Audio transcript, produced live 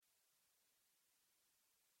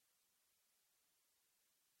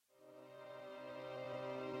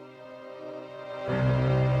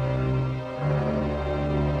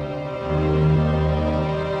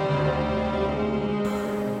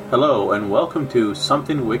Hello, and welcome to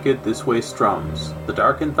Something Wicked This Way Strums, the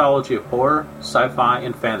dark anthology of horror, sci-fi,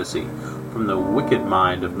 and fantasy from the wicked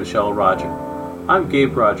mind of Michelle Roger. I'm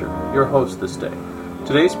Gabe Roger, your host this day.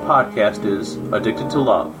 Today's podcast is Addicted to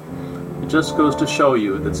Love. It just goes to show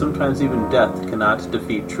you that sometimes even death cannot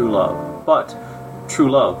defeat true love. But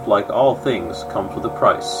true love, like all things, comes with a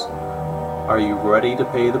price. Are you ready to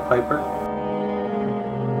pay the piper?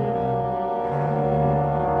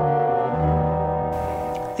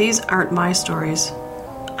 These aren't my stories.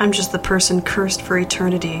 I'm just the person cursed for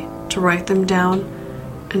eternity to write them down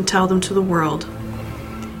and tell them to the world.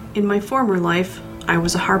 In my former life, I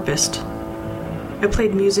was a harpist. I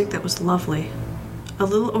played music that was lovely. A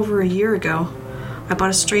little over a year ago, I bought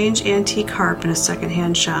a strange antique harp in a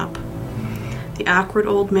second-hand shop. The awkward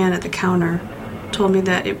old man at the counter told me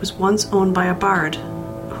that it was once owned by a bard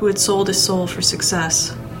who had sold his soul for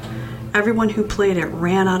success. Everyone who played it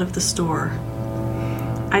ran out of the store.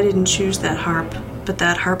 I didn't choose that harp, but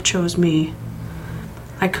that harp chose me.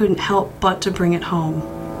 I couldn't help but to bring it home.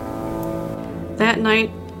 That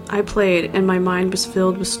night, I played, and my mind was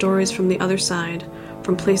filled with stories from the other side,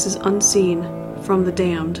 from places unseen, from the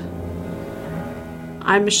damned.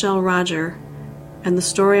 I'm Michelle Roger, and the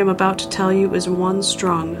story I'm about to tell you is one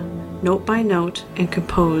strung, note by note, and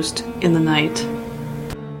composed in the night.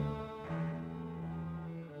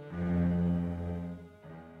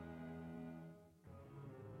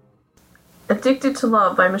 Addicted to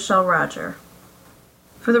Love by Michelle Roger.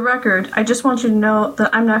 For the record, I just want you to know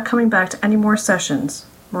that I'm not coming back to any more sessions,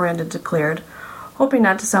 Miranda declared, hoping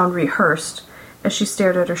not to sound rehearsed, as she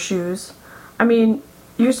stared at her shoes. I mean,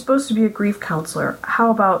 you're supposed to be a grief counselor.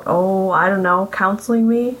 How about, counseling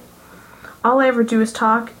me? All I ever do is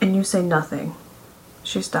talk, and you say nothing.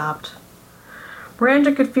 She stopped.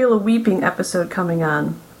 Miranda could feel a weeping episode coming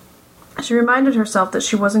on. She reminded herself that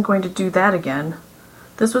she wasn't going to do that again.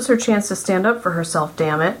 This was her chance to stand up for herself,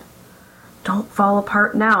 damn it. Don't fall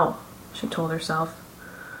apart now, she told herself.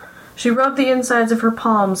 She rubbed the insides of her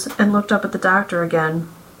palms and looked up at the doctor again.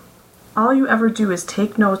 All you ever do is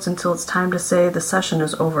take notes until it's time to say the session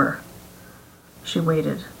is over. She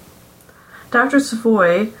waited. Dr.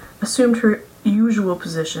 Savoy assumed her usual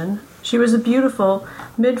position. She was a beautiful,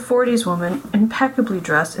 mid-40s woman, impeccably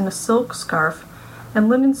dressed in a silk scarf and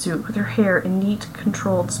linen suit with her hair in neat,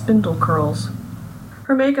 controlled spindle curls.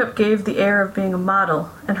 Her makeup gave the air of being a model,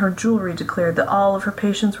 and her jewelry declared that all of her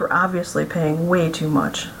patients were obviously paying way too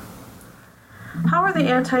much. How are the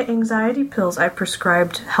anti-anxiety pills I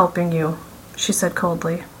prescribed helping you? She said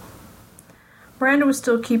coldly. Miranda was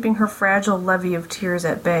still keeping her fragile levee of tears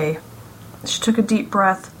at bay. She took a deep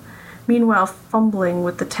breath, meanwhile fumbling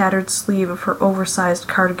with the tattered sleeve of her oversized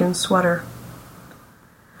cardigan sweater.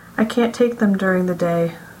 I can't take them during the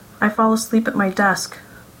day. I fall asleep at my desk.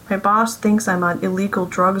 My boss thinks I'm on illegal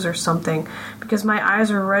drugs or something because my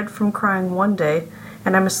eyes are red from crying one day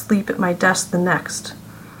and I'm asleep at my desk the next.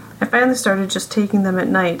 I finally started just taking them at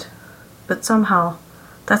night, but somehow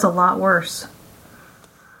that's a lot worse.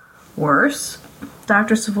 Worse?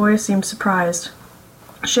 Dr. Savoy seemed surprised.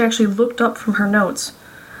 She actually looked up from her notes.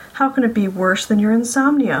 How can it be worse than your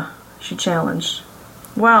insomnia? She challenged.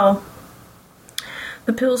 Well,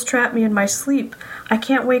 the pills trap me in my sleep. I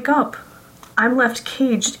can't wake up. I'm left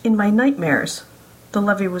caged in my nightmares. The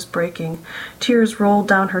levee was breaking. Tears rolled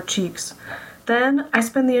down her cheeks. Then I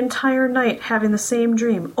spend the entire night having the same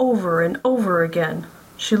dream over and over again.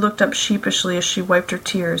 She looked up sheepishly as she wiped her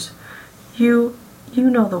tears. You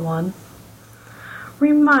know the one.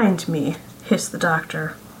 Remind me, hissed the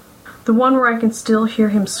doctor. The one where I can still hear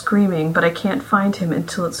him screaming, but I can't find him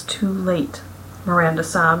until it's too late, Miranda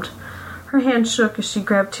sobbed. Her hand shook as she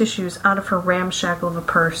grabbed tissues out of her ramshackle of a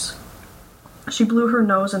purse. She blew her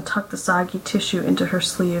nose and tucked the soggy tissue into her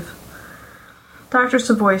sleeve. Dr.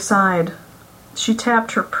 Savoy sighed. She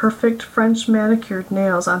tapped her perfect French manicured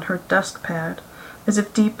nails on her desk pad, as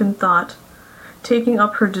if deep in thought. Taking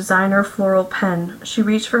up her designer floral pen, she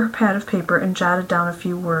reached for her pad of paper and jotted down a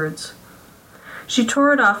few words. She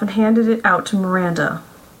tore it off and handed it out to Miranda.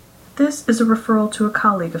 This is a referral to a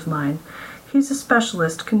colleague of mine. He's a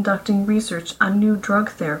specialist conducting research on new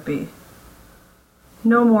drug therapy.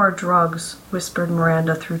 No more drugs, whispered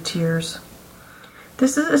Miranda through tears.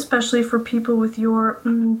 This is especially for people with your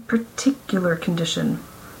particular condition,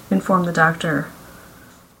 informed the doctor.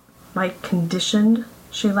 My condition?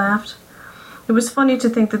 She laughed. It was funny to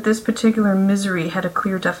think that this particular misery had a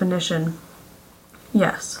clear definition.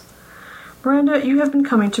 Yes. Miranda, you have been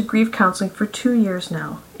coming to grief counseling for 2 years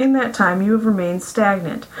now. In that time, you have remained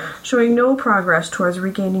stagnant, showing no progress towards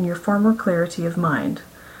regaining your former clarity of mind.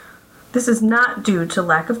 This is not due to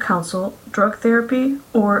lack of counsel, drug therapy,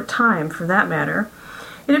 or time, for that matter.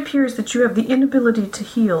 It appears that you have the inability to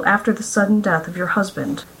heal after the sudden death of your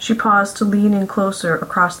husband. She paused to lean in closer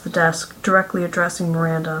across the desk, directly addressing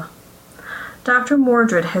Miranda. Dr.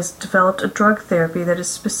 Mordred has developed a drug therapy that is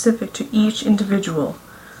specific to each individual.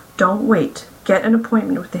 Don't wait. Get an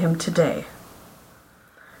appointment with him today.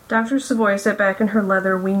 Dr. Savoy sat back in her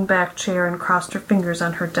leather wing-back chair and crossed her fingers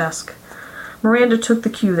on her desk. Miranda took the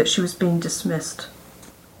cue that she was being dismissed.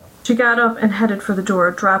 She got up and headed for the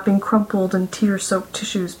door, dropping crumpled and tear-soaked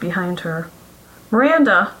tissues behind her.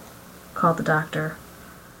 "Miranda!" called the doctor.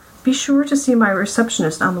 "Be sure to see my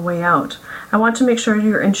receptionist on the way out. I want to make sure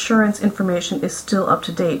your insurance information is still up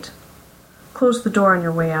to date. Close the door on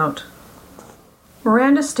your way out."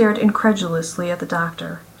 Miranda stared incredulously at the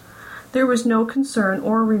doctor. There was no concern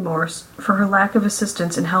or remorse for her lack of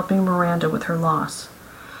assistance in helping Miranda with her loss.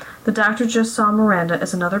 The doctor just saw Miranda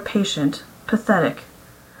as another patient, pathetic,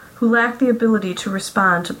 who lacked the ability to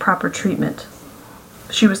respond to proper treatment.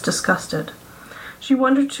 She was disgusted. She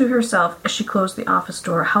wondered to herself as she closed the office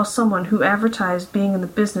door how someone who advertised being in the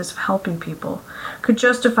business of helping people could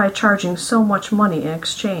justify charging so much money in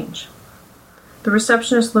exchange. The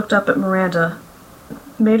receptionist looked up at Miranda,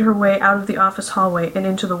 made her way out of the office hallway and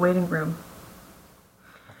into the waiting room.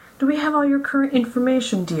 "Do we have all your current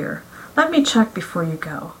information, dear? Let me check before you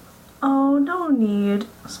go." "Oh, no need,"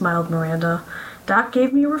 smiled Miranda. "Doc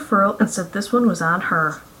gave me a referral and said this one was on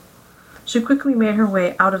her." She quickly made her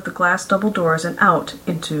way out of the glass double doors and out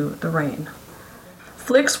into the rain.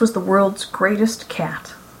 Flix was the world's greatest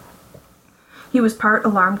cat. He was part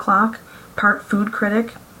alarm clock, part food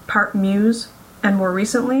critic, part muse, and more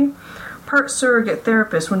recently, part surrogate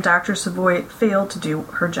therapist when Dr. Savoy failed to do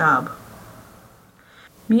her job.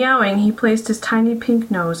 Meowing, he placed his tiny pink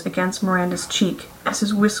nose against Miranda's cheek as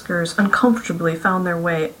his whiskers uncomfortably found their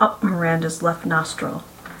way up Miranda's left nostril.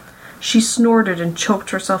 She snorted and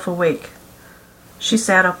choked herself awake. She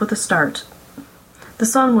sat up with a start. The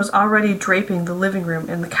sun was already draping the living room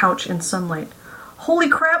and the couch in sunlight. "Holy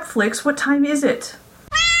crap, Flix, what time is it?"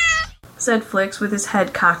 said Flix with his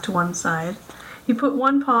head cocked to one side. He put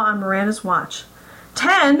one paw on Miranda's watch.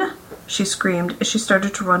 "10!" she screamed as she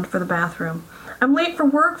started to run for the bathroom. "I'm late for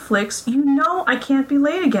work, Flix. You know I can't be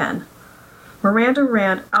late again." Miranda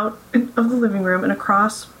ran out of the living room and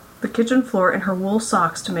across the kitchen floor in her wool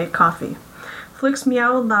socks to make coffee. Flix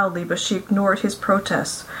meowed loudly, but she ignored his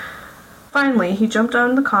protests. Finally, he jumped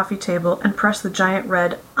on the coffee table and pressed the giant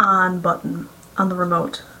red "on" button on the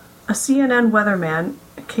remote. A CNN weatherman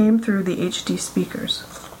came through the HD speakers.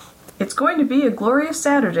 "It's going to be a glorious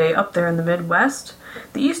Saturday up there in the Midwest.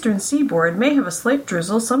 The eastern seaboard may have a slight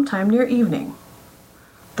drizzle sometime near evening."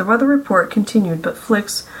 The weather report continued, but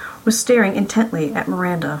Flix was staring intently at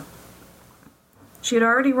Miranda. She had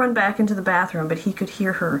already run back into the bathroom, but he could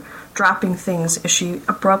hear her dropping things as she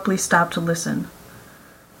abruptly stopped to listen.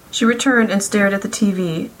 She returned and stared at the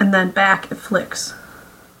TV, and then back at Flix.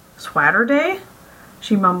 "Swatterday?"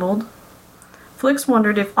 she mumbled. Flix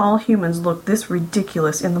wondered if all humans looked this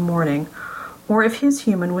ridiculous in the morning, or if his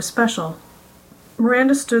human was special.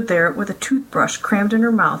 Miranda stood there with a toothbrush crammed in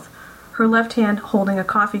her mouth, her left hand holding a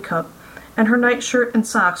coffee cup, and her nightshirt and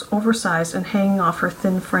socks oversized and hanging off her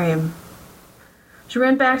thin frame. She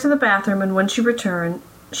ran back to the bathroom, and when she returned,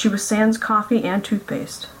 she was sans coffee and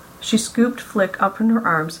toothpaste. She scooped Flick up in her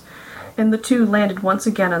arms, and the two landed once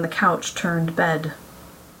again on the couch-turned bed.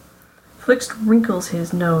 Flick wrinkled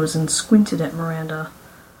his nose and squinted at Miranda.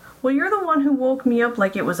 "Well, you're the one who woke me up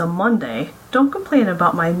like it was a Monday. Don't complain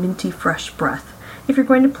about my minty fresh breath, if you're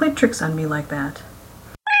going to play tricks on me like that,"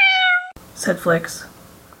 said Flix.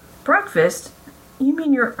 "Breakfast? You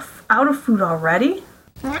mean you're out of food already?"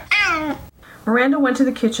 Miranda went to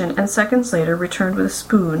the kitchen and seconds later returned with a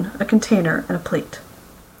spoon, a container, and a plate.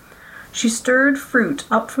 She stirred fruit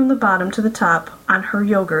up from the bottom to the top on her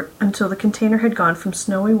yogurt until the container had gone from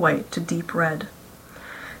snowy white to deep red.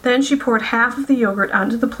 Then she poured half of the yogurt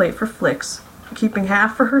onto the plate for Flix, keeping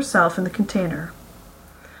half for herself in the container.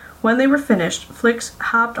 When they were finished, Flix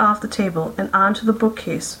hopped off the table and onto the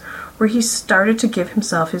bookcase, where he started to give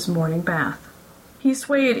himself his morning bath. He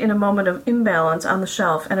swayed in a moment of imbalance on the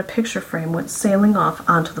shelf, and a picture frame went sailing off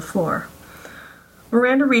onto the floor.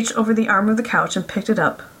 Miranda reached over the arm of the couch and picked it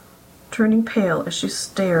up, turning pale as she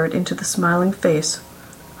stared into the smiling face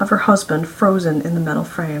of her husband frozen in the metal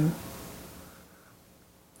frame.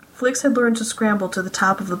 Flix had learned to scramble to the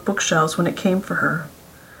top of the bookshelves when it came for her.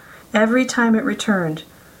 Every time it returned,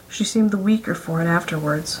 she seemed the weaker for it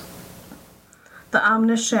afterwards. The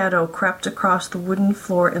ominous shadow crept across the wooden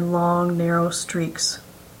floor in long, narrow streaks.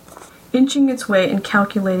 Inching its way in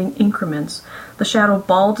calculating increments, the shadow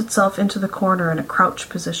balled itself into the corner in a crouch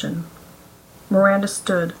position. Miranda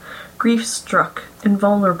stood, grief-struck and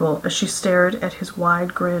vulnerable as she stared at his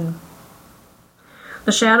wide grin.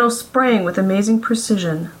 The shadow sprang with amazing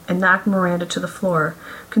precision and knocked Miranda to the floor,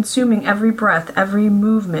 consuming every breath, every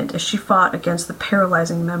movement as she fought against the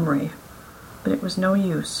paralyzing memory. But it was no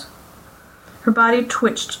use. Her body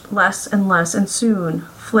twitched less and less, and soon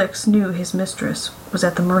Flix knew his mistress was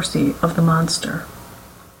at the mercy of the monster.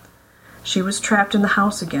 She was trapped in the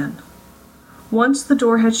house again. Once the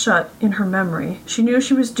door had shut in her memory, she knew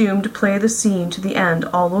she was doomed to play the scene to the end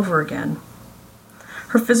all over again.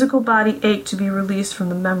 Her physical body ached to be released from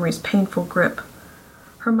the memory's painful grip.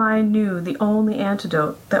 Her mind knew the only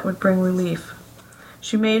antidote that would bring relief.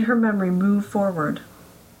 She made her memory move forward.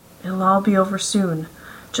 It'll all be over soon.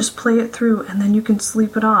 Just play it through and then you can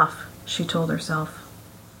sleep it off, she told herself.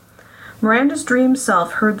 Miranda's dream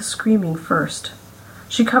self heard the screaming first.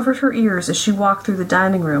 She covered her ears as she walked through the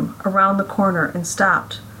dining room, around the corner, and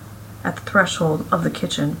stopped at the threshold of the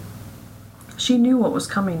kitchen. She knew what was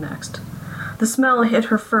coming next. The smell hit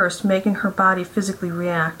her first, making her body physically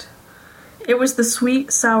react. It was the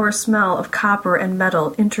sweet, sour smell of copper and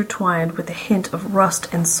metal intertwined with a hint of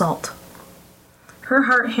rust and salt. Her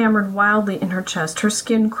heart hammered wildly in her chest, her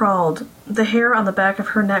skin crawled, the hair on the back of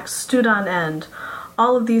her neck stood on end.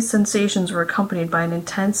 All of these sensations were accompanied by an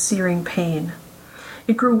intense, searing pain.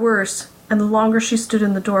 It grew worse, and the longer she stood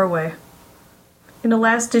in the doorway. In a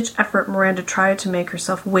last-ditch effort, Miranda tried to make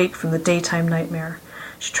herself wake from the daytime nightmare.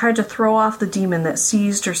 She tried to throw off the demon that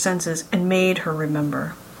seized her senses and made her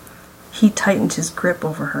remember. He tightened his grip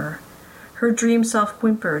over her. Her dream self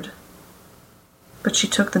whimpered, but she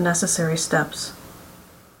took the necessary steps.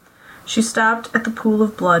 She stopped at the pool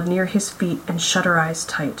of blood near his feet and shut her eyes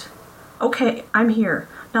tight. "Okay, I'm here.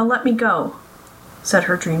 Now let me go," said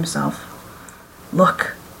her dream self.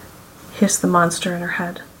 "Look," hissed the monster in her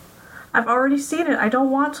head. "I've already seen it. I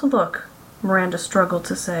don't want to look," Miranda struggled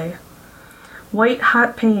to say. White,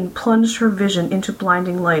 hot pain plunged her vision into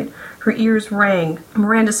blinding light. Her ears rang.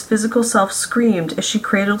 Miranda's physical self screamed as she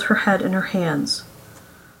cradled her head in her hands.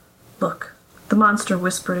 "Look," the monster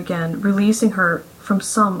whispered again, releasing her from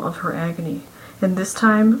some of her agony, and this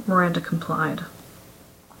time Miranda complied.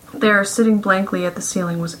 There, sitting blankly at the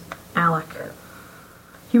ceiling, was Alec.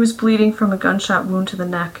 He was bleeding from a gunshot wound to the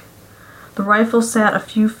neck. The rifle sat a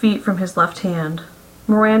few feet from his left hand.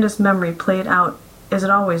 Miranda's memory played out as it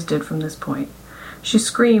always did from this point. She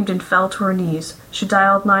screamed and fell to her knees. She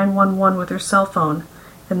dialed 911 with her cell phone,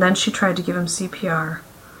 and then she tried to give him CPR.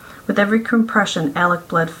 With every compression, Alec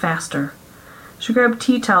bled faster. She grabbed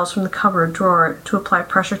tea towels from the cupboard drawer to apply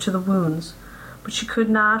pressure to the wounds, but she could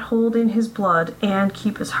not hold in his blood and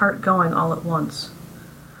keep his heart going all at once.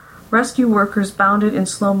 Rescue workers bounded in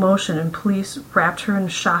slow motion and police wrapped her in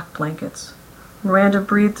shock blankets. Miranda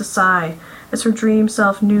breathed a sigh as her dream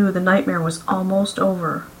self knew the nightmare was almost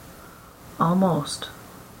over. Almost.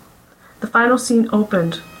 The final scene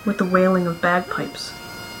opened with the wailing of bagpipes.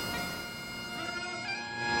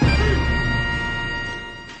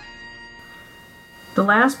 The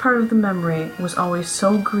last part of the memory was always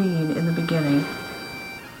so green in the beginning.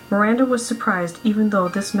 Miranda was surprised even though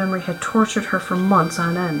this memory had tortured her for months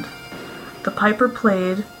on end. The piper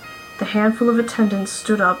played, the handful of attendants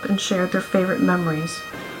stood up and shared their favorite memories,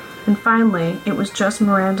 and finally it was just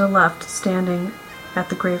Miranda left standing at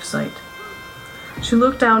the gravesite. She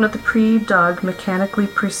looked down at the pre-dug, mechanically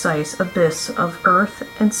precise abyss of earth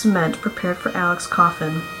and cement prepared for Alec's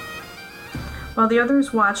coffin. While the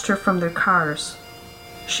others watched her from their cars,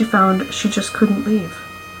 she found she just couldn't leave.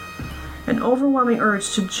 An overwhelming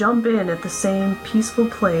urge to jump in at the same peaceful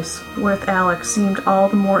place with Alec seemed all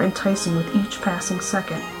the more enticing with each passing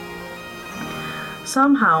second.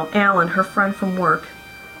 Somehow, Alan, her friend from work,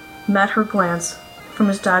 met her glance from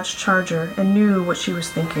his Dodge Charger and knew what she was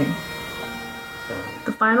thinking.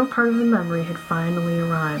 The final part of the memory had finally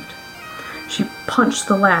arrived. She punched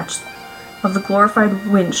the latch of the glorified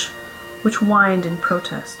winch, which whined in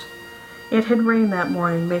protest. It had rained that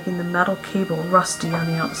morning, making the metal cable rusty on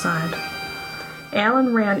the outside.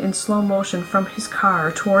 Alan ran in slow motion from his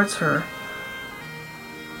car towards her,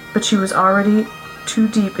 but she was already too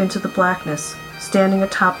deep into the blackness, standing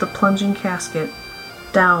atop the plunging casket,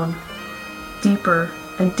 down, deeper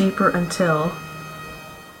and deeper until...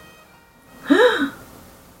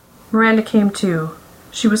 Miranda came to.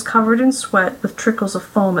 She was covered in sweat with trickles of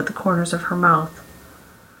foam at the corners of her mouth.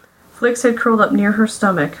 Flix had curled up near her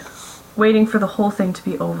stomach, waiting for the whole thing to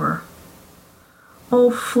be over. "Oh,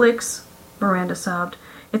 Flix," Miranda sobbed,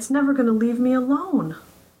 "it's never going to leave me alone,"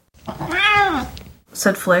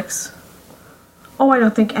 said Flix. "Oh, I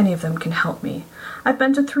don't think any of them can help me. I've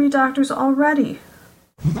been to 3 doctors already."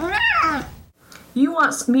 "You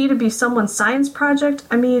want me to be someone's science project?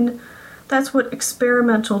 I mean, That's what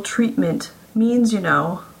experimental treatment means, you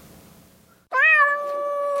know.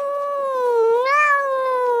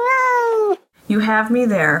 You have me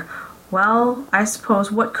there. Well, I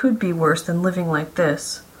suppose what could be worse than living like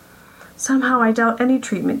this? Somehow I doubt any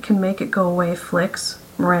treatment can make it go away, Flix,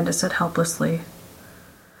 Miranda said helplessly.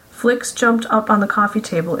 Flix jumped up on the coffee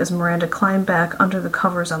table as Miranda climbed back under the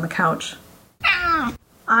covers on the couch.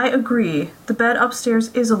 I agree. The bed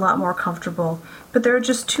upstairs is a lot more comfortable, but there are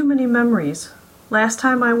just too many memories. Last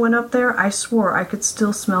time I went up there, I swore I could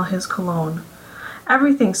still smell his cologne.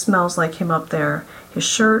 Everything smells like him up there. His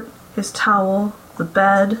shirt, his towel, the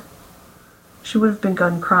bed. She would have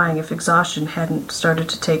begun crying if exhaustion hadn't started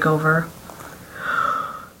to take over.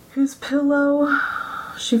 His pillow,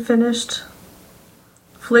 she finished.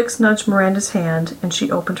 Flix nudged Miranda's hand, and she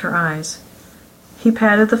opened her eyes. He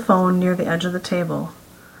patted the phone near the edge of the table.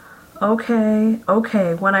 Okay,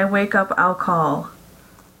 when I wake up, I'll call.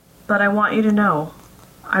 But I want you to know,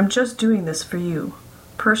 I'm just doing this for you.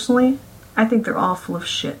 Personally, I think they're all full of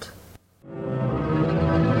shit.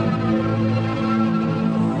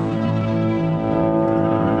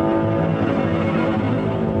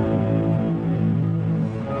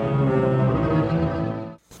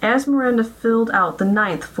 As Miranda filled out the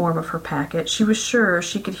 9th form of her packet, she was sure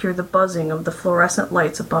she could hear the buzzing of the fluorescent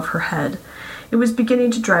lights above her head. It was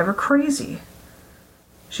beginning to drive her crazy.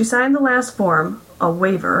 She signed the last form, a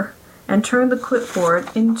waiver, and turned the clipboard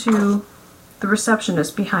into the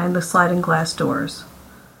receptionist behind the sliding glass doors.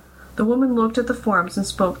 The woman looked at the forms and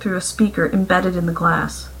spoke through a speaker embedded in the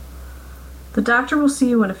glass. The doctor will see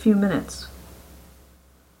you in a few minutes.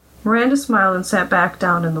 Miranda smiled and sat back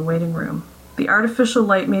down in the waiting room. The artificial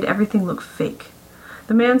light made everything look fake.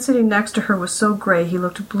 The man sitting next to her was so gray he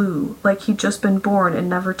looked blue, like he'd just been born and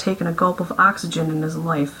never taken a gulp of oxygen in his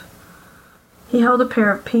life. He held a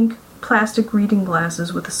pair of pink plastic reading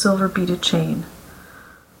glasses with a silver beaded chain.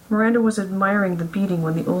 Miranda was admiring the beading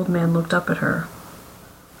when the old man looked up at her.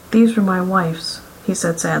 "These were my wife's," he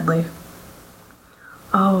said sadly.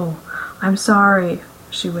 "Oh, I'm sorry,"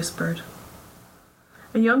 she whispered.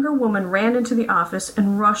 A younger woman ran into the office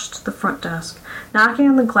and rushed to the front desk, knocking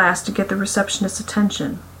on the glass to get the receptionist's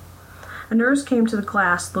attention. A nurse came to the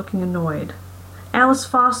glass, looking annoyed. "Alice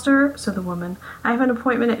Foster," said the woman, "I have an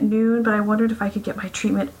appointment at noon, but I wondered if I could get my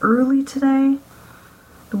treatment early today."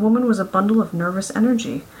 The woman was a bundle of nervous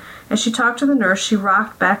energy. As she talked to the nurse, she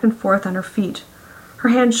rocked back and forth on her feet. Her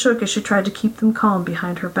hands shook as she tried to keep them calm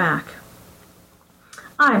behind her back.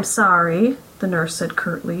 "I'm sorry," the nurse said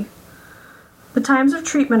curtly. "The times of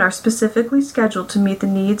treatment are specifically scheduled to meet the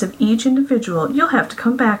needs of each individual. You'll have to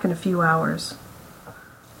come back in a few hours."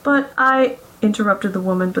 "But I," interrupted the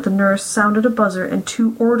woman, but the nurse sounded a buzzer and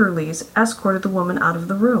 2 orderlies escorted the woman out of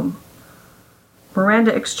the room.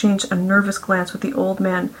 Miranda exchanged a nervous glance with the old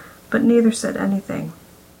man, but neither said anything.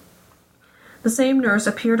 The same nurse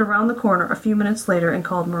appeared around the corner a few minutes later and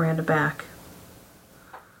called Miranda back.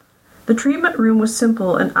 The treatment room was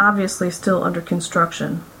simple and obviously still under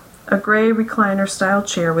construction. A gray recliner-style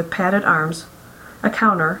chair with padded arms, a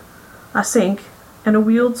counter, a sink, and a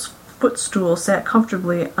wheeled footstool sat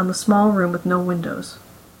comfortably on the small room with no windows.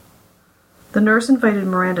 The nurse invited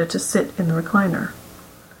Miranda to sit in the recliner.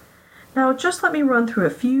 "Now, just let me run through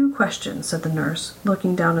a few questions," said the nurse,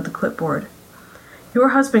 looking down at the clipboard. "Your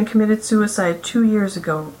husband committed suicide 2 years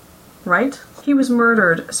ago, right?" "He was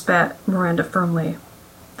murdered," spat Miranda firmly.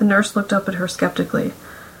 The nurse looked up at her skeptically.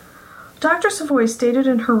 "Dr. Savoy stated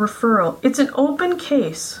in her referral, it's an open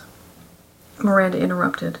case," Miranda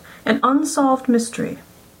interrupted, "an unsolved mystery.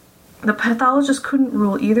 The pathologist couldn't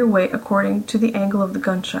rule either way according to the angle of the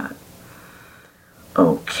gunshot."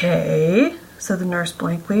 "Okay," said the nurse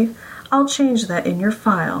blankly. "I'll change that in your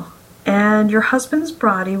file. And your husband's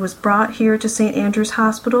body was brought here to St. Andrew's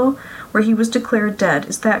Hospital, where he was declared dead.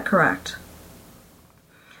 Is that correct?"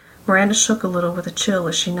 Miranda shook a little with a chill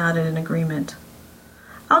as she nodded in agreement.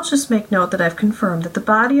 "I'll just make note that I've confirmed that the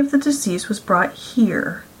body of the deceased was brought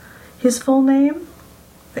here. His full name?"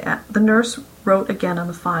 The nurse wrote again on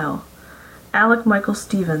the file. "Alec Michael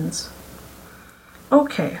Stevens."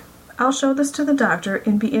 "Okay, I'll show this to the doctor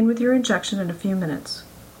and be in with your injection in a few minutes."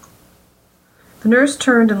 The nurse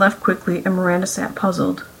turned and left quickly, and Miranda sat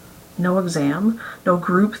puzzled. No exam, no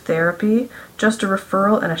group therapy, just a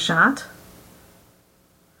referral and a shot?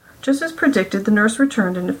 Just as predicted, the nurse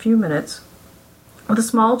returned in a few minutes with a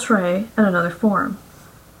small tray and another form.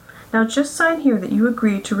 "Now just sign here that you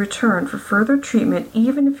agree to return for further treatment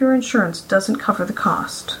even if your insurance doesn't cover the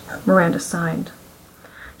cost." Miranda signed.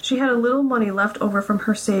 She had a little money left over from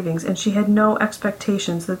her savings, and she had no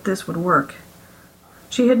expectations that this would work.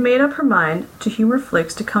 She had made up her mind to humor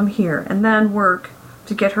Flix to come here and then work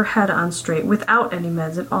to get her head on straight without any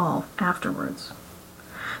meds at all afterwards.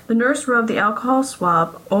 The nurse rubbed the alcohol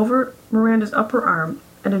swab over Miranda's upper arm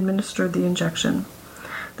and administered the injection.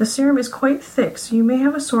 The serum is quite thick, so you may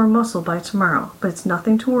have a sore muscle by tomorrow, but it's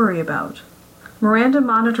nothing to worry about. Miranda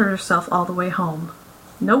monitored herself all the way home.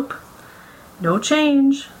 Nope. No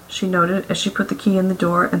change, she noted as she put the key in the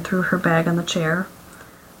door and threw her bag on the chair.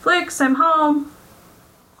 Flix, I'm home.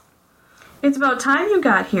 It's about time you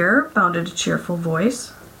got here, bounded a cheerful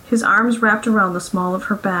voice. His arms wrapped around the small of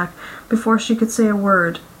her back before she could say a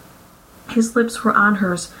word. His lips were on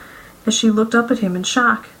hers as she looked up at him in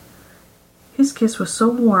shock. His kiss was so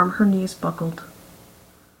warm her knees buckled.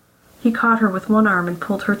 He caught her with one arm and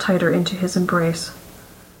pulled her tighter into his embrace.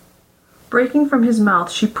 Breaking from his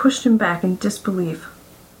mouth, she pushed him back in disbelief.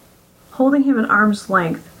 Holding him at arm's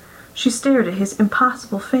length, she stared at his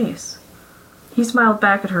impossible face. He smiled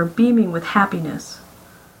back at her, beaming with happiness.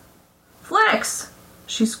 Flix!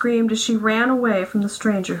 She screamed as she ran away from the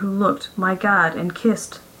stranger who looked, my God, and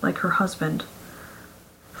kissed like her husband.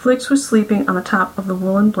 Flix was sleeping on the top of the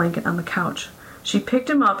woolen blanket on the couch. She picked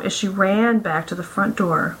him up as she ran back to the front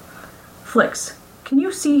door. Flix, can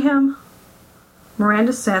you see him?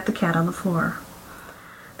 Miranda sat the cat on the floor.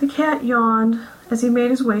 The cat yawned as he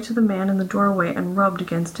made his way to the man in the doorway and rubbed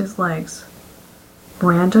against his legs.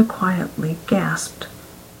 Miranda quietly gasped.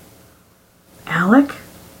 Alec?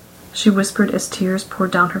 She whispered as tears poured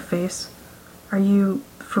down her face. Are you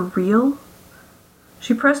for real?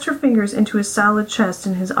 She pressed her fingers into his solid chest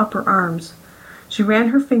and his upper arms. She ran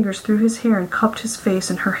her fingers through his hair and cupped his face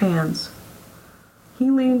in her hands. He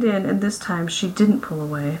leaned in, and this time she didn't pull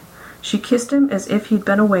away. She kissed him as if he'd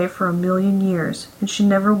been away for 1,000,000 years, and she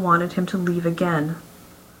never wanted him to leave again.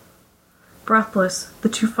 Breathless, the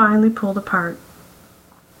two finally pulled apart.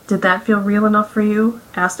 Did that feel real enough for you?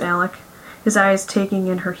 Asked Alec, his eyes taking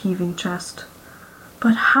in her heaving chest.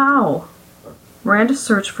 But how? Miranda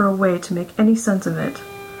searched for a way to make any sense of it.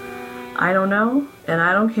 I don't know, and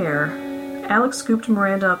I don't care. Alec scooped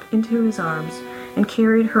Miranda up into his arms and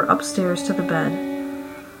carried her upstairs to the bed.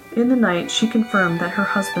 In the night, she confirmed that her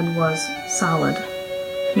husband was solid.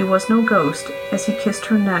 He was no ghost, as he kissed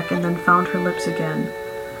her neck and then found her lips again.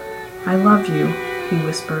 I love you, he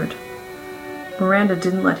whispered. Miranda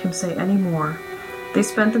didn't let him say any more. They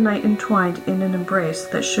spent the night entwined in an embrace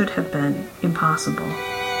that should have been impossible.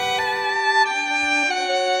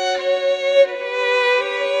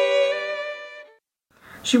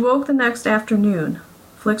 She woke the next afternoon.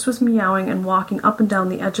 Flix was meowing and walking up and down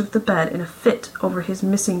the edge of the bed in a fit over his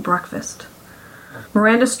missing breakfast.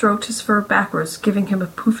 Miranda stroked his fur backwards, giving him a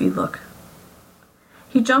poofy look.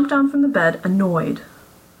 He jumped down from the bed, annoyed.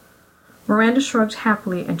 Miranda shrugged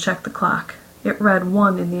happily and checked the clock. It read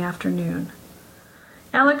 1 in the afternoon.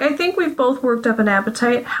 Alec, I think we've both worked up an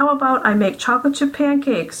appetite. How about I make chocolate chip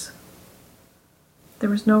pancakes? There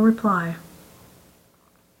was no reply.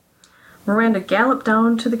 Miranda galloped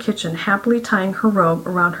down to the kitchen, happily tying her robe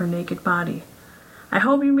around her naked body. I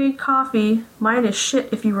hope you made coffee. Mine is shit,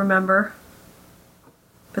 if you remember.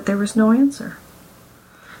 But there was no answer.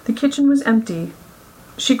 The kitchen was empty.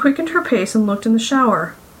 She quickened her pace and looked in the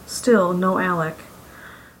shower. Still no Alec.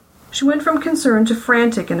 She went from concerned to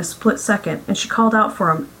frantic in a split second, and she called out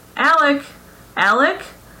for him. Alec! Alec?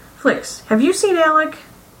 Flix, have you seen Alec?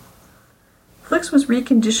 Flix was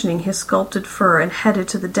reconditioning his sculpted fur and headed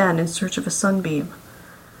to the den in search of a sunbeam.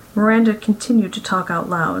 Miranda continued to talk out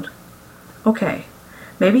loud. Okay,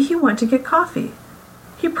 maybe he went to get coffee.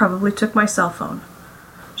 He probably took my cell phone.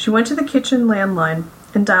 She went to the kitchen landline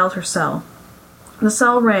and dialed her cell. The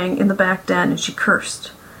cell rang in the back den, and she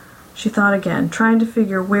cursed. She thought again, trying to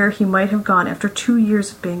figure where he might have gone after 2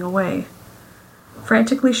 years of being away.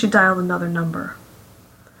 Frantically, she dialed another number.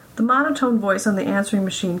 The monotone voice on the answering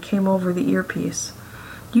machine came over the earpiece.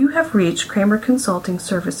 You have reached Kramer Consulting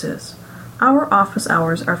Services. Our office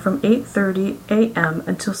hours are from 8:30 a.m.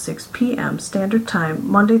 until 6 p.m. Standard Time,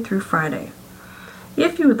 Monday through Friday.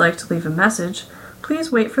 If you would like to leave a message,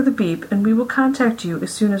 please wait for the beep and we will contact you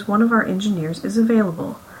as soon as one of our engineers is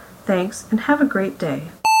available. Thanks, and have a great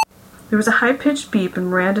day. There was a high-pitched beep and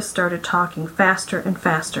Miranda started talking faster and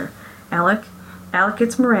faster. Alec,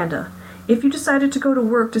 it's Miranda. If you decided to go to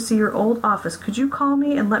work to see your old office, could you call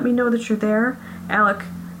me and let me know that you're there? Alec,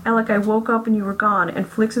 I woke up and you were gone, and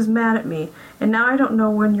Flix is mad at me, and now I don't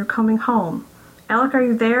know when you're coming home. Alec, are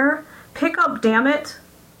you there? Pick up, damn it!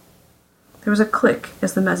 There was a click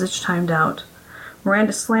as the message timed out.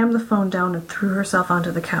 Miranda slammed the phone down and threw herself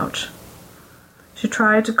onto the couch. She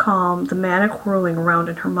tried to calm the manic whirling around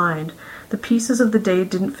in her mind. The pieces of the day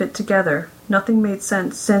didn't fit together. Nothing made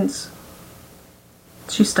sense since...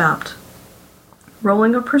 She stopped.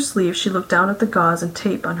 Rolling up her sleeve, she looked down at the gauze and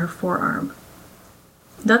tape on her forearm.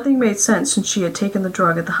 Nothing made sense since she had taken the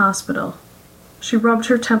drug at the hospital. She rubbed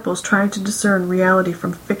her temples, trying to discern reality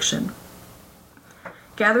from fiction.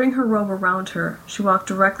 Gathering her robe around her, she walked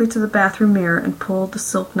directly to the bathroom mirror and pulled the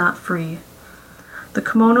silk knot free. The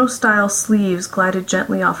kimono-style sleeves glided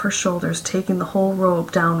gently off her shoulders, taking the whole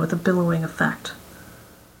robe down with a billowing effect.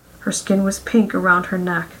 Her skin was pink around her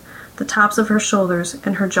neck, the tops of her shoulders,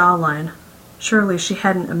 and her jawline. Surely she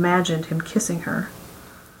hadn't imagined him kissing her.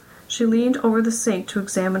 She leaned over the sink to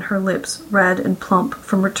examine her lips, red and plump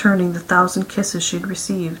from returning the 1,000 kisses she'd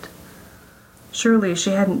received. Surely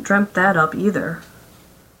she hadn't dreamt that up either.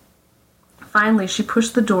 Finally, she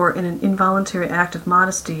pushed the door in an involuntary act of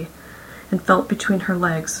modesty and felt between her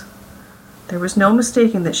legs. There was no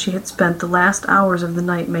mistaking that she had spent the last hours of the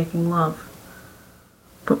night making love.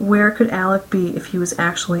 But where could Alec be if he was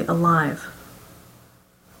actually alive?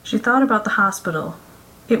 She thought about the hospital.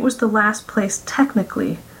 It was the last place,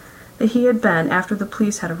 technically, that he had been after the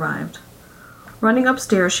police had arrived. Running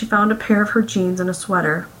upstairs, she found a pair of her jeans and a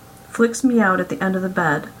sweater. Flicks meowed at the end of the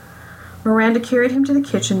bed. Miranda carried him to the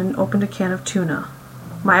kitchen and opened a can of tuna.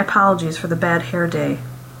 My apologies for the bad hair day.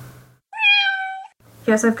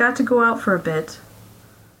 Yes, I've got to go out for a bit.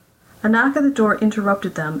 A knock at the door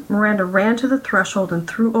interrupted them. Miranda ran to the threshold and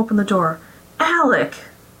threw open the door. Alec!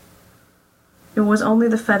 It was only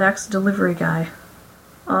the FedEx delivery guy.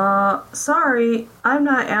 Sorry, I'm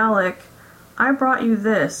not Alec. I brought you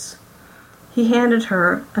this. He handed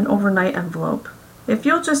her an overnight envelope. If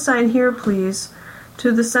you'll just sign here, please.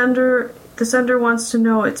 To the sender wants to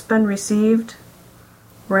know it's been received.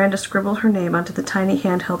 Miranda scribbled her name onto the tiny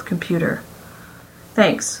handheld computer.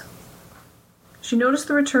 Thanks. She noticed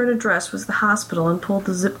the return address was the hospital and pulled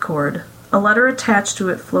the zip cord. A letter attached to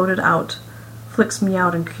it floated out. Flicks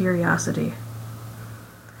meowed in curiosity.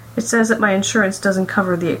 It says that my insurance doesn't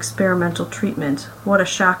cover the experimental treatment. What a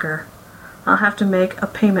shocker. I'll have to make a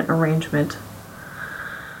payment arrangement.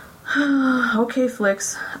 Okay,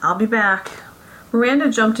 Flicks. I'll be back. Miranda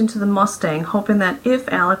jumped into the Mustang, hoping that if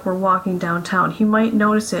Alec were walking downtown, he might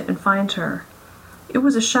notice it and find her. It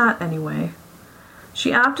was a shot, anyway.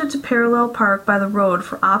 She opted to parallel park by the road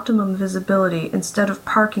for optimum visibility instead of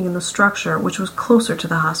parking in the structure, which was closer to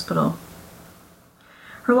the hospital.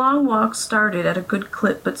 Her long walk started at a good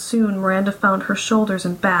clip, but soon Miranda found her shoulders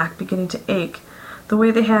and back beginning to ache, the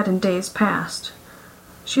way they had in days past.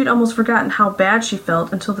 She had almost forgotten how bad she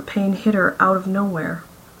felt until the pain hit her out of nowhere.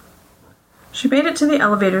 She made it to the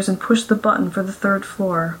elevators and pushed the button for the 3rd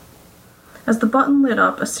floor. As the button lit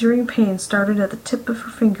up, a searing pain started at the tip of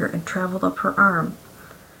her finger and traveled up her arm.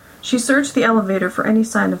 She searched the elevator for any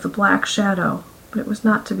sign of the black shadow, but it was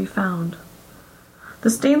not to be found. The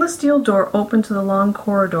stainless steel door opened to the long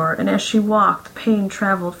corridor, and as she walked, the pain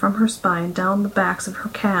traveled from her spine down the backs of her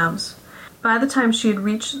calves. By the time she had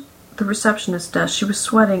reached the receptionist's desk, she was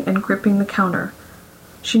sweating and gripping the counter.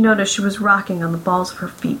 She noticed she was rocking on the balls of her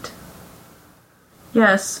feet.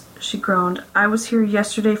 Yes, she groaned. I was here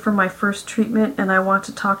yesterday for my first treatment, and I want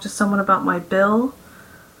to talk to someone about my bill.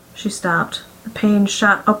 She stopped. The pain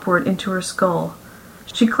shot upward into her skull.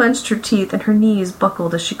 She clenched her teeth, and her knees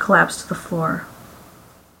buckled as she collapsed to the floor.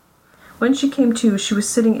 When she came to, she was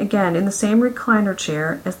sitting again in the same recliner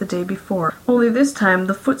chair as the day before, only this time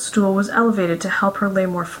the footstool was elevated to help her lay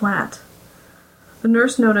more flat. The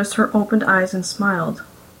nurse noticed her opened eyes and smiled.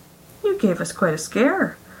 You gave us quite a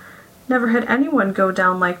scare. Never had anyone go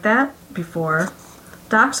down like that before.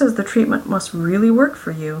 Doc says the treatment must really work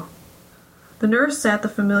for you. The nurse sat the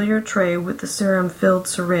familiar tray with the serum-filled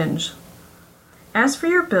syringe. As for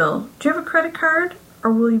your bill, do you have a credit card,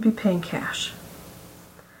 or will you be paying cash?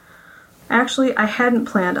 Actually, I hadn't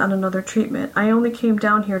planned on another treatment. I only came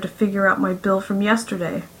down here to figure out my bill from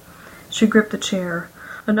yesterday. She gripped the chair.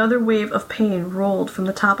 Another wave of pain rolled from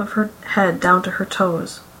the top of her head down to her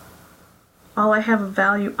toes. All I have of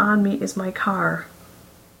value on me is my car.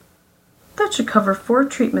 That should cover 4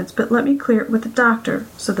 treatments, but let me clear it with the doctor,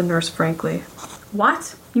 said the nurse frankly.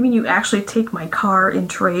 What? You mean you actually take my car in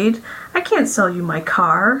trade? I can't sell you my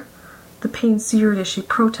car. The pain seared as she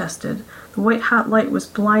protested. The white-hot light was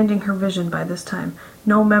blinding her vision by this time.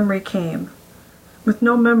 No memory came. With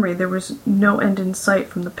no memory, there was no end in sight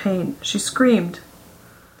from the pain. She screamed.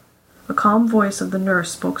 A calm voice of the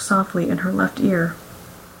nurse spoke softly in her left ear.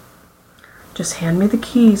 Just hand me the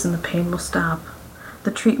keys and the pain will stop.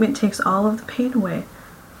 The treatment takes all of the pain away.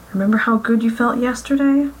 Remember how good you felt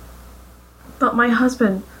yesterday? But my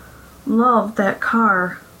husband loved that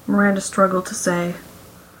car, Miranda struggled to say.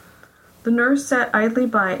 The nurse sat idly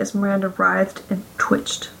by as Miranda writhed and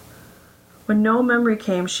twitched. When no memory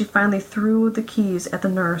came, she finally threw the keys at the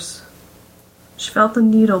nurse. She felt the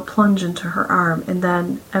needle plunge into her arm, and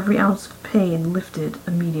then every ounce of pain lifted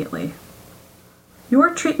immediately. Your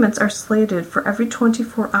treatments are slated for every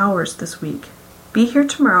 24 hours this week. Be here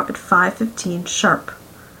tomorrow at 5:15 sharp.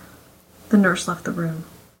 The nurse left the room.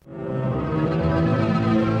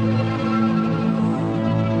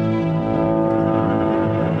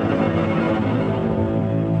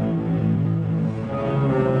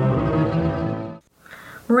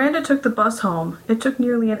 Miranda took the bus home. It took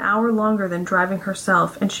nearly an hour longer than driving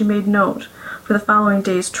herself, and she made note for the following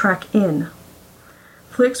day's trek in.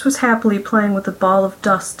 Flix was happily playing with a ball of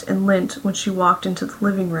dust and lint when she walked into the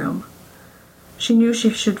living room. She knew she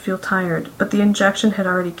should feel tired, but the injection had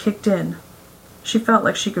already kicked in. She felt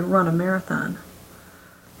like she could run a marathon.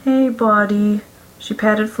 "Hey, buddy." She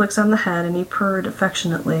patted Flix on the head, and he purred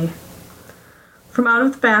affectionately. From out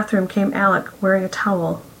of the bathroom came Alec, wearing a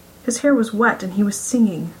towel. His hair was wet, and he was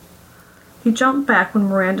singing. He jumped back when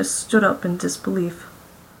Miranda stood up in disbelief.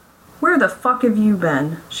 "Where the fuck have you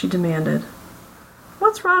been?" she demanded.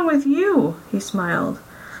 "What's wrong with you?" he smiled.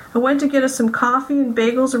 "I went to get us some coffee and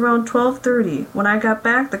bagels around 12:30. When I got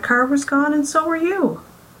back, the car was gone, and so were you."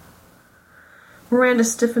 Miranda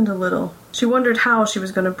stiffened a little. She wondered how she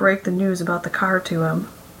was going to break the news about the car to him.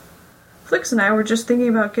 "Flix and I were just thinking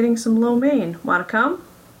about getting some lo mein. Want to come?"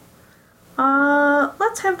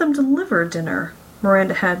 Let's have them deliver dinner,"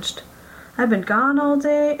 Miranda hedged. "I've been gone all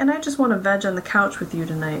day, and I just want to veg on the couch with you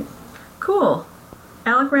tonight." "Cool."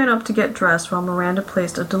 Alec ran up to get dressed while Miranda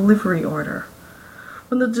placed a delivery order.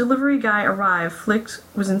 When the delivery guy arrived, Flix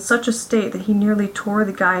was in such a state that he nearly tore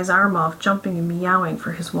the guy's arm off, jumping and meowing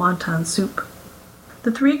for his wonton soup.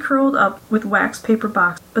 The three curled up with wax paper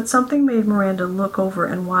boxes, but something made Miranda look over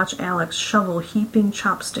and watch Alex shovel heaping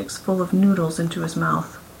chopsticks full of noodles into his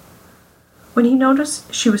mouth. When he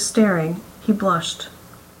noticed she was staring, he blushed.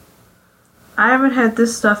 "I haven't had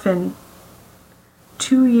this stuff in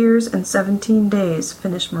 2 years and 17 days,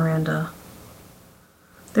 finished Miranda.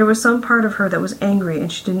 There was some part of her that was angry,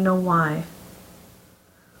 and she didn't know why.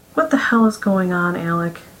 "What the hell is going on,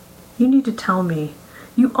 Alec? You need to tell me.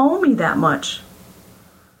 You owe me that much."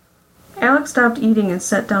 Alec stopped eating and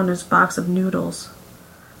set down his box of noodles.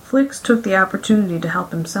 Flix took the opportunity to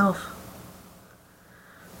help himself.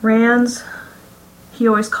 "Rans," he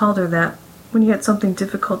always called her that when he had something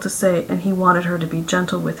difficult to say and he wanted her to be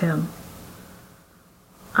gentle with him.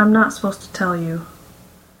 "I'm not supposed to tell you.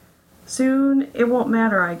 Soon it won't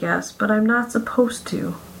matter, I guess, but I'm not supposed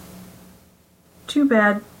to." "Too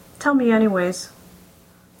bad. Tell me anyways."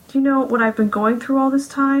 "Do you know what I've been going through all this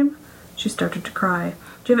time?" She started to cry.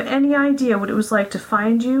 "Do you have any idea what it was like to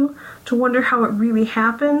find you, to wonder how it really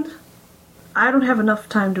happened? I don't have enough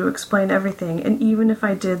time to explain everything, and even if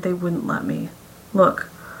I did, they wouldn't let me. Look,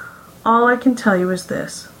 all I can tell you is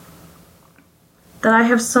this, that I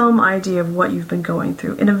have some idea of what you've been going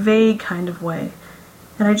through, in a vague kind of way,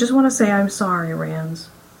 and I just want to say I'm sorry, Rans.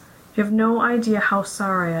 You have no idea how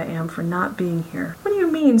sorry I am for not being here." "What do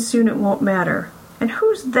you mean, soon it won't matter? And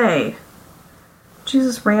who's they?"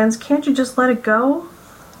 "Jesus, Rans, can't you just let it go?"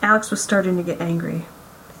 Alex was starting to get angry.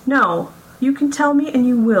 "No, you can tell me and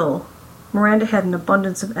you will." Miranda had an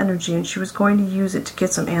abundance of energy, and she was going to use it to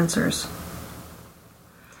get some answers.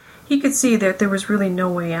 He could see that there was really no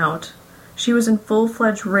way out. She was in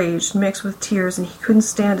full-fledged rage mixed with tears, and he couldn't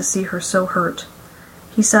stand to see her so hurt.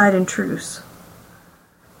 He sighed in truce.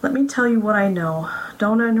 "Let me tell you what I know.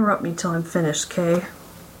 Don't interrupt me till I'm finished, Kay?"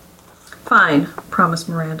 "Fine," promised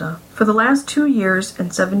Miranda. "For the last 2 years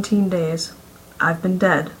and 17 days, I've been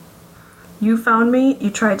dead. You found me, you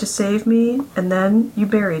tried to save me, and then you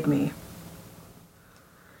buried me.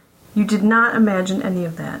 You did not imagine any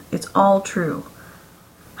of that. It's all true.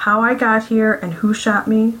 How I got here and who shot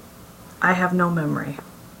me, I have no memory.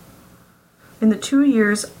 In the 2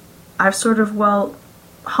 years, I've sort of,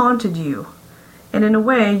 haunted you. And in a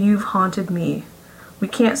way, you've haunted me. We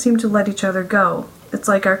can't seem to let each other go. It's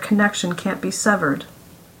like our connection can't be severed.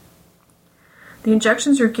 The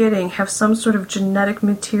injections you're getting have some sort of genetic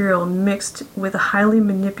material mixed with a highly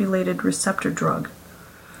manipulated receptor drug.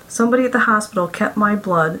 Somebody at the hospital kept my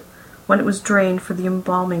blood when it was drained for the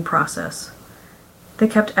embalming process. They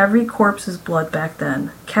kept every corpse's blood back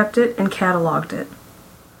then, kept it and cataloged it.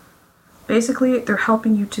 Basically, they're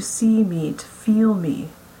helping you to see me, to feel me,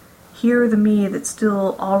 hear the me that's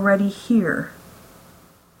still already here."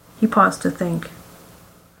 He paused to think.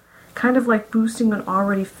 "Kind of like boosting an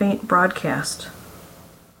already faint broadcast."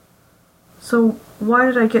 "So why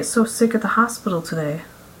did I get so sick at the hospital today?"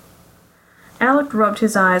 Alec rubbed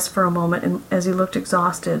his eyes for a moment as he looked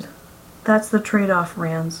exhausted. "That's the trade-off,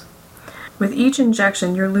 Rans. With each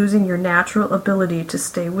injection, you're losing your natural ability to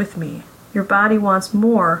stay with me. Your body wants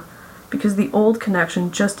more, because the old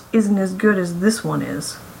connection just isn't as good as this one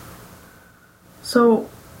is. So,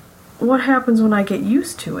 what happens when I get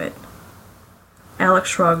used to it? Alec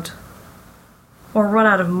shrugged. Or run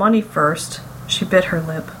out of money first. She bit her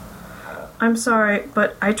lip. I'm sorry,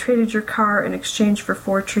 but I traded your car in exchange for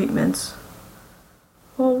 4 treatments.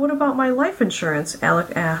 Well, what about my life insurance?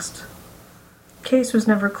 Alec asked. Case was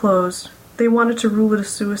never closed. They wanted to rule it a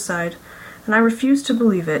suicide, and I refused to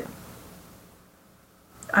believe it.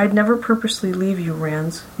 I'd never purposely leave you,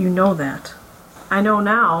 Rands. You know that. I know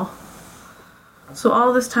now. So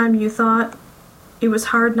all this time you thought it was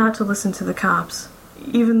hard not to listen to the cops,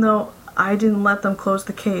 even though I didn't let them close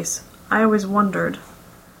the case. I always wondered.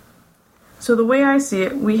 So the way I see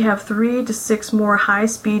it, we have 3 to 6 more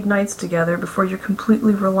high-speed nights together before you're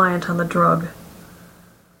completely reliant on the drug.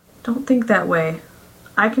 Don't think that way.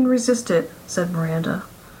 I can resist it, said Miranda.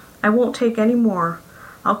 I won't take any more.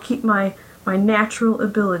 I'll keep my natural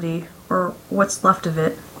ability, or what's left of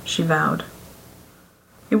it, she vowed.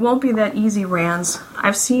 It won't be that easy, Rands.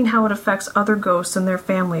 I've seen how it affects other ghosts and their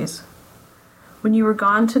families. When you were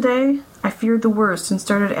gone today, I feared the worst and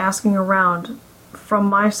started asking around from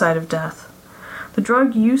my side of death. The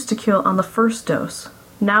drug used to kill on the first dose.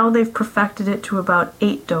 Now they've perfected it to about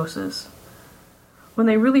 8 doses. When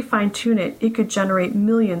they really fine-tune it, it could generate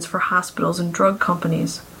millions for hospitals and drug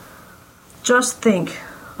companies. Just think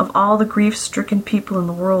of all the grief-stricken people in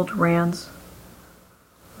the world, Rands.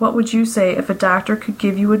 What would you say if a doctor could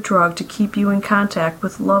give you a drug to keep you in contact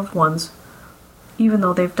with loved ones, even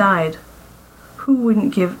though they've died? Who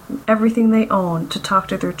wouldn't give everything they own to talk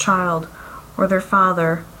to their child, or their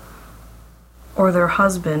father, or their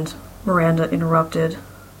husband? Miranda interrupted.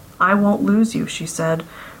 I won't lose you, she said,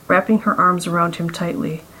 wrapping her arms around him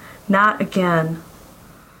tightly. Not again.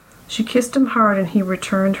 She kissed him hard, and he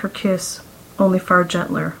returned her kiss, only far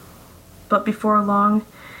gentler. But before long,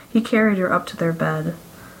 he carried her up to their bed.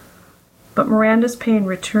 But Miranda's pain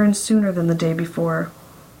returned sooner than the day before.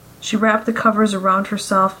 She wrapped the covers around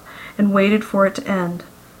herself and waited for it to end.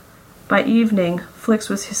 By evening, Flix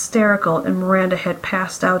was hysterical and Miranda had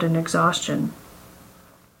passed out in exhaustion.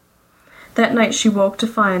 That night she woke to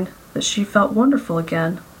find that she felt wonderful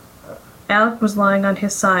again. Alec was lying on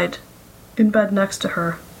his side, in bed next to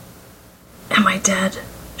her. Am I dead?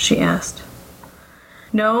 She asked.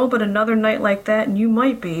 No, but another night like that and you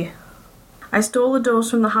might be. I stole a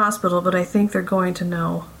dose from the hospital, but I think they're going to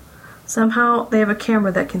know. Somehow they have a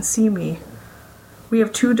camera that can see me. We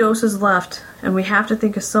have 2 doses left, and we have to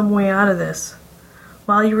think of some way out of this.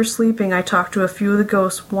 While you were sleeping, I talked to a few of the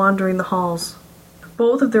ghosts wandering the halls.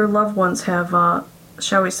 Both of their loved ones have,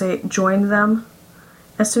 shall we say, joined them.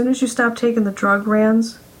 As soon as you stop taking the drug,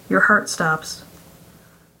 Rands, your heart stops.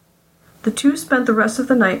 The 2 spent the rest of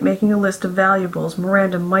the night making a list of valuables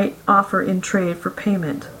Miranda might offer in trade for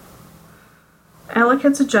payment. Alec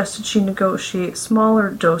had suggested she negotiate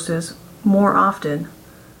smaller doses more often.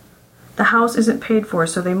 The house isn't paid for,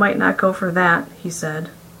 so they might not go for that, he said.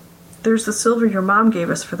 There's the silver your mom gave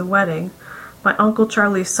us for the wedding, my Uncle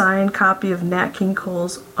Charlie's signed copy of Nat King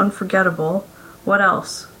Cole's Unforgettable. What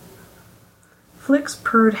else? Flix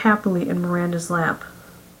purred happily in Miranda's lap.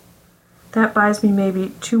 That buys me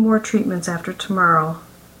maybe 2 more treatments after tomorrow.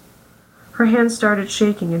 Her hands started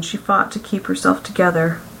shaking and she fought to keep herself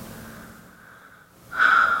together.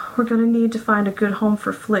 We're going to need to find a good home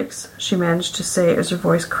for Flix, she managed to say as her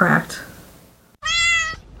voice cracked.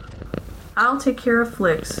 I'll take care of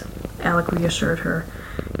Flix, Alec reassured her.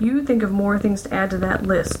 You think of more things to add to that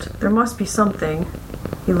list. There must be something.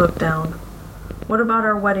 He looked down. What about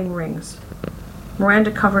our wedding rings?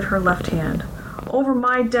 Miranda covered her left hand. Over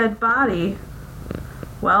my dead body?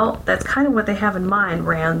 Well, that's kind of what they have in mind,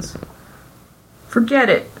 Rands. Forget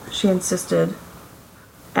it, she insisted.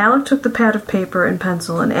 Alec took the pad of paper and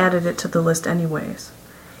pencil and added it to the list anyways.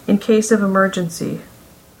 In case of emergency.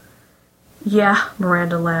 Yeah,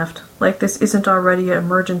 Miranda laughed. Like this isn't already an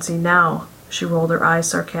emergency now. She rolled her eyes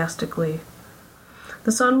sarcastically.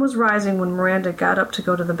 The sun was rising when Miranda got up to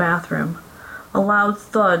go to the bathroom. A loud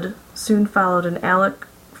thud soon followed and Alec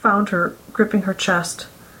found her gripping her chest.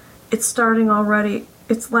 It's starting already.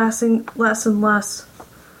 It's lasting less and less.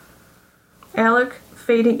 Alec,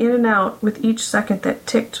 fading in and out with each second that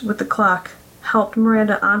ticked with the clock, helped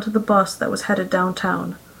Miranda onto the bus that was headed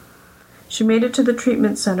downtown. She made it to the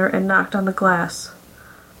treatment center and knocked on the glass.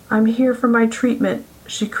 I'm here for my treatment,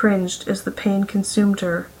 she cringed as the pain consumed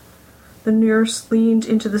her. The nurse leaned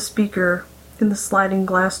into the speaker in the sliding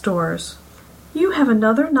glass doors. You have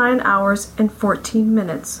another 9 hours and 14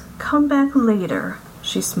 minutes. Come back later,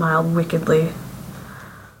 she smiled wickedly.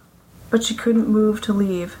 But she couldn't move to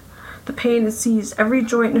leave. The pain had seized every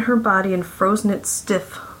joint in her body and frozen it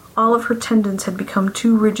stiff, All of her tendons had become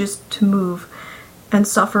too rigid to move and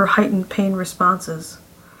suffer heightened pain responses.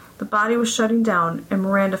 The body was shutting down, and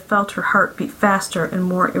Miranda felt her heart beat faster and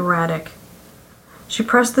more erratic. She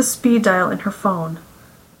pressed the speed dial in her phone.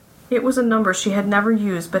 It was a number she had never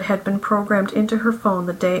used but had been programmed into her phone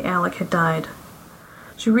the day Alec had died.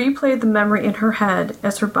 She replayed the memory in her head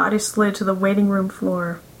as her body slid to the waiting room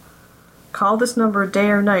floor. "Call this number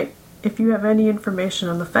day or night if you have any information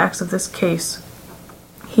on the facts of this case,"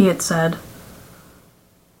 he had said.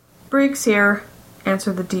 "Briggs here,"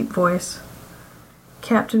 answered the deep voice.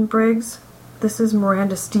 "Captain Briggs, this is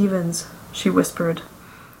Miranda Stevens," she whispered.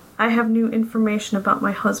 "I have new information about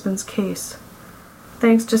my husband's case.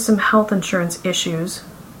 Thanks to some health insurance issues."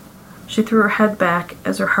 She threw her head back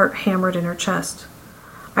as her heart hammered in her chest.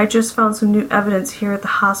 "I just found some new evidence here at the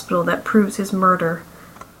hospital that proves his murder.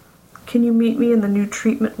 Can you meet me in the new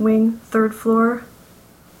treatment wing, 3rd floor?"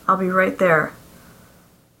 "I'll be right there."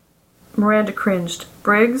 Miranda cringed.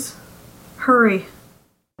 "Briggs? Hurry."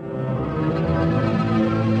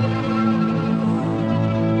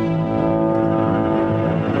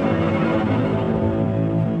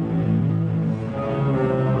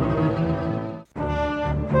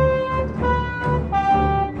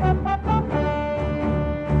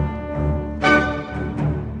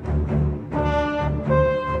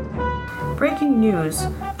 Breaking news.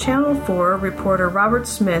 Channel 4 reporter Robert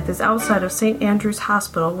Smith is outside of St. Andrew's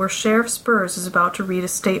Hospital where Sheriff Spurs is about to read a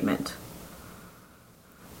statement.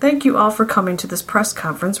 "Thank you all for coming to this press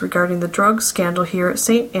conference regarding the drug scandal here at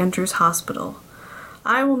St. Andrew's Hospital.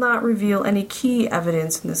 I will not reveal any key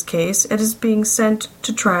evidence in this case. It is being sent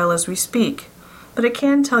to trial as we speak. But I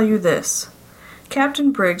can tell you this.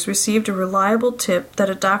 Captain Briggs received a reliable tip that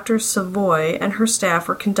a Dr. Savoy and her staff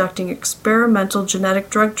were conducting experimental genetic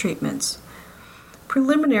drug treatments.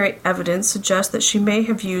 Preliminary evidence suggests that she may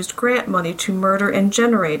have used grant money to murder and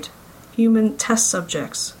generate human test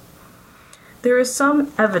subjects. There is some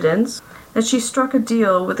evidence that she struck a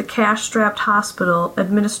deal with the cash-strapped hospital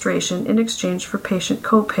administration in exchange for patient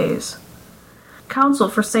co-pays. Counsel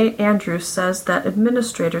for St. Andrews says that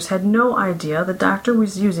administrators had no idea the doctor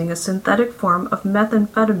was using a synthetic form of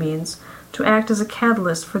methamphetamines to act as a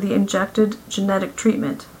catalyst for the injected genetic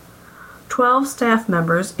treatment. 12 staff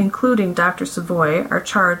members, including Dr. Savoy, are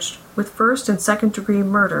charged with first and second-degree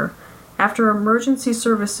murder after emergency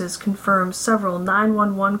services confirmed several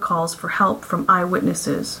 911 calls for help from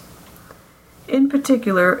eyewitnesses. In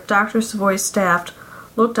particular, Dr. Savoy's staff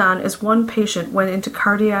looked on as one patient went into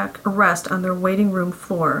cardiac arrest on their waiting room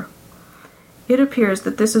floor. It appears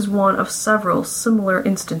that this is one of several similar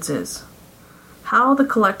instances. How the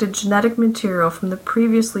collected genetic material from the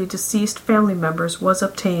previously deceased family members was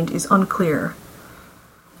obtained is unclear.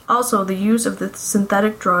 Also, the use of the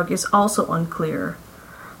synthetic drug is also unclear.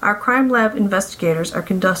 Our crime lab investigators are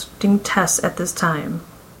conducting tests at this time.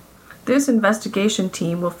 This investigation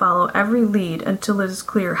team will follow every lead until it is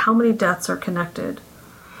clear how many deaths are connected.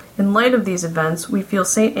 In light of these events, we feel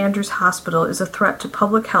St. Andrew's Hospital is a threat to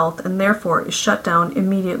public health and therefore is shut down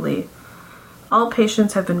immediately. All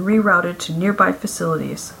patients have been rerouted to nearby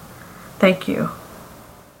facilities. Thank you."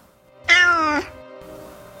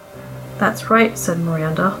 "That's right," said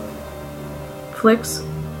Miranda. "Flix,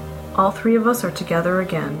 all 3 of us are together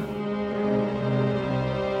again."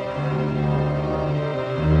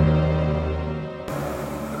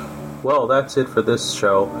 Well, that's it for this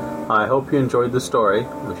show. I hope you enjoyed the story.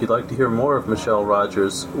 If you'd like to hear more of Michelle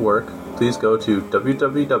Rogers' work, please go to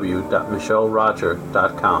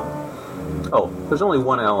www.michelleroger.com. Oh, there's only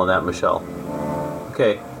one L in that, Michelle.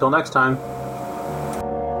 Okay, till next time.